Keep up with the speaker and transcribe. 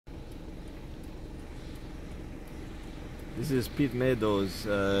This is Peat Meadows.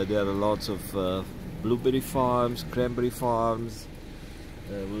 There are lots of blueberry farms, cranberry farms.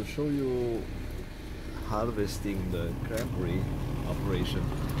 We'll show you harvesting the cranberry operation.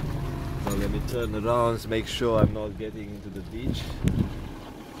 So let me turn around to make sure I'm not getting into the ditch.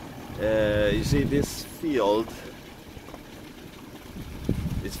 You see this field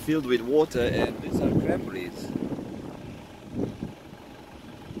is filled with water, and these are cranberries.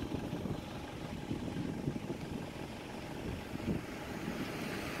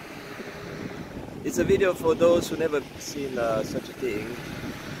 It's a video for those who never seen such a thing.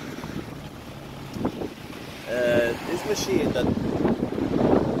 This machine that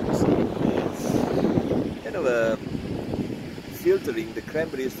you see is kind of filtering the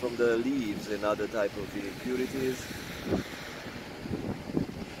cranberries from the leaves and other type of impurities.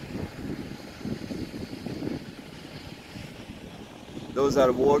 Those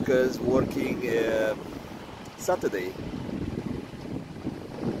are workers working Saturday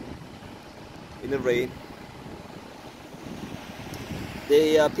in the rain.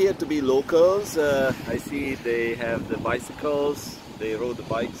 They appear to be locals. I see they have the bicycles, they rode the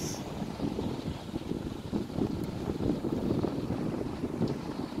bikes.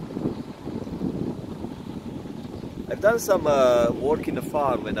 I've done some work in the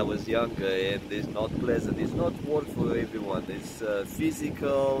farm when I was younger, and it's not pleasant. It's not work for everyone. It's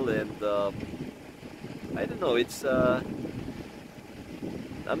physical, and I don't know, it's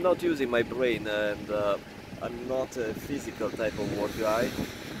I'm not using my brain, and I'm not a physical type of work guy.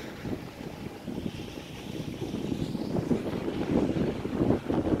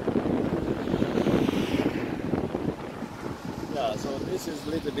 Yeah, so this is a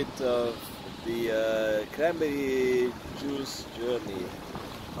little bit of the cranberry juice journey,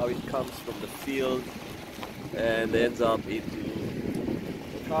 how it comes from the field and ends up into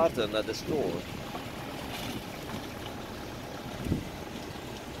a carton at the store.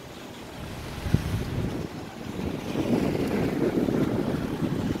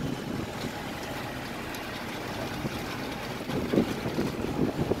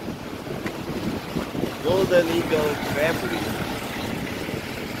 Golden Eagle Cranberry.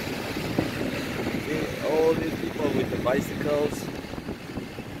 All these people with the bicycles.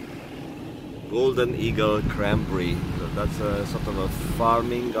 Golden Eagle Cranberry. So that's a sort of a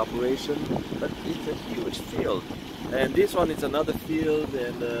farming operation, but it's a huge field. And this one is another field,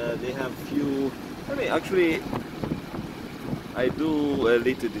 and they have few. I mean, actually, I do a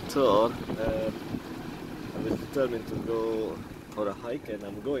little detour. I was determined to go for a hike, and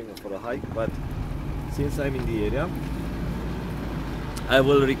I'm going for a hike, but since I'm in the area, I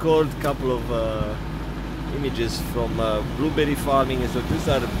will record a couple of images from blueberry farming. So these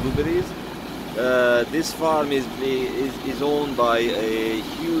are the blueberries. This farm is owned by a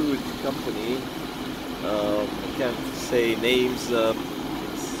huge company. I can't say names.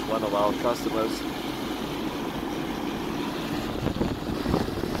 It's one of our customers.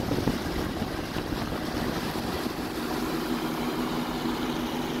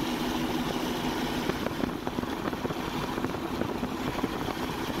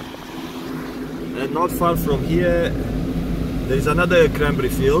 And not far from here, there is another cranberry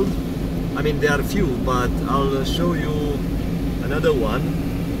field. I mean, there are a few, but I'll show you another one.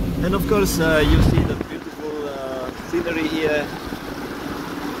 And of course, you see the beautiful scenery here.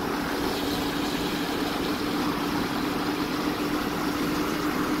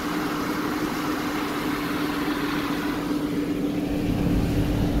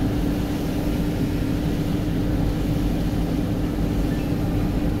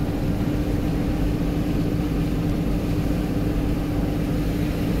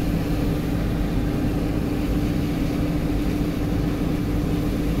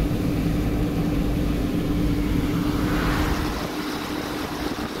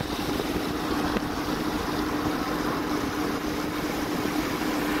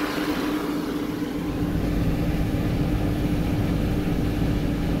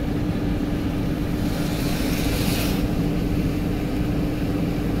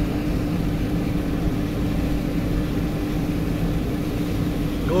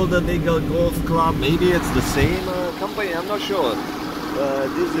 Golden Eagle Golf Club, maybe it's the same company, I'm not sure.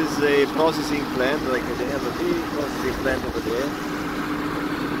 This is a processing plant, like they have a big processing plant over there.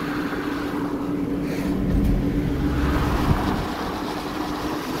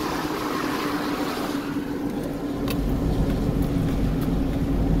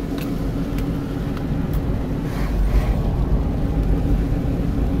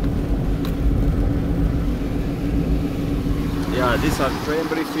 Yeah, these are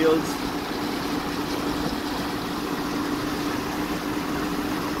cranberry fields.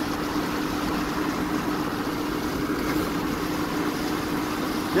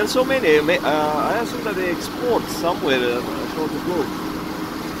 There's so many. I assume that they export somewhere across the globe.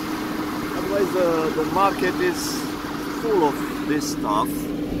 Otherwise, the market is full of this stuff.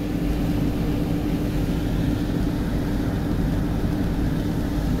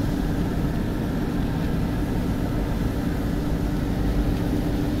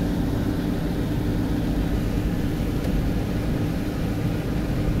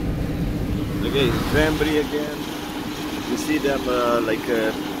 Okay, cranberry again. You see them like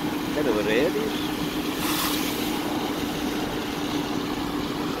kind of reddish.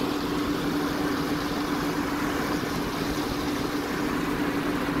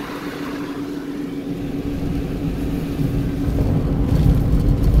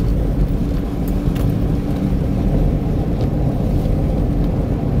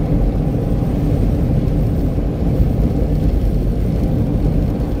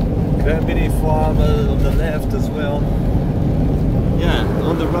 Cranberry farm on the left as well. Yeah,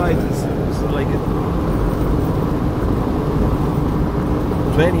 on the right is like a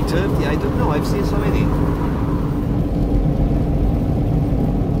 20, 30, I don't know, I've seen so many.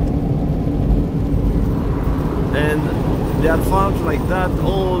 And they are farmed like that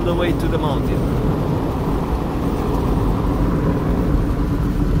all the way to the mountain.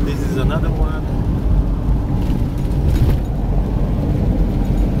 This is another one.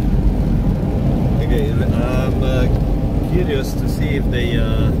 Okay, I'm curious to see if they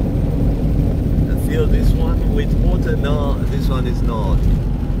fill this one with water. No, this one is not.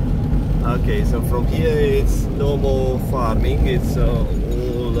 Okay, so from here it's no more farming, it's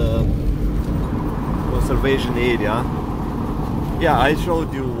all conservation area. Yeah, I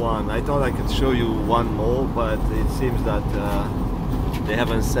showed you one. I thought I could show you one more, but it seems that they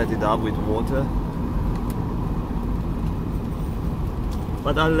haven't set it up with water.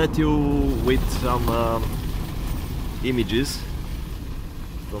 But I'll let you with some images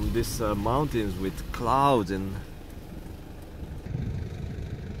from these mountains with clouds and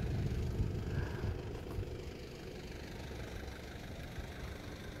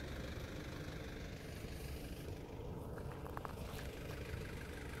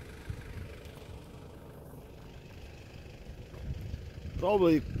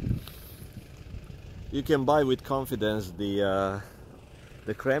probably you can buy with confidence the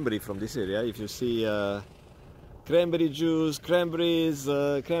cranberry from this area. If you see cranberry juice, cranberries,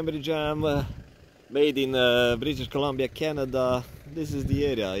 cranberry jam made in British Columbia, Canada, this is the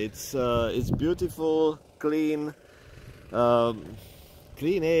area. It's beautiful, clean,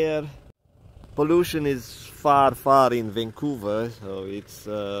 clean air. Pollution is far in Vancouver, so it's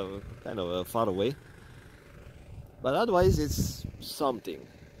kind of far away, but otherwise it's something.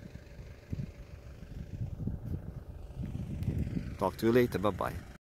 Talk to you later, bye bye.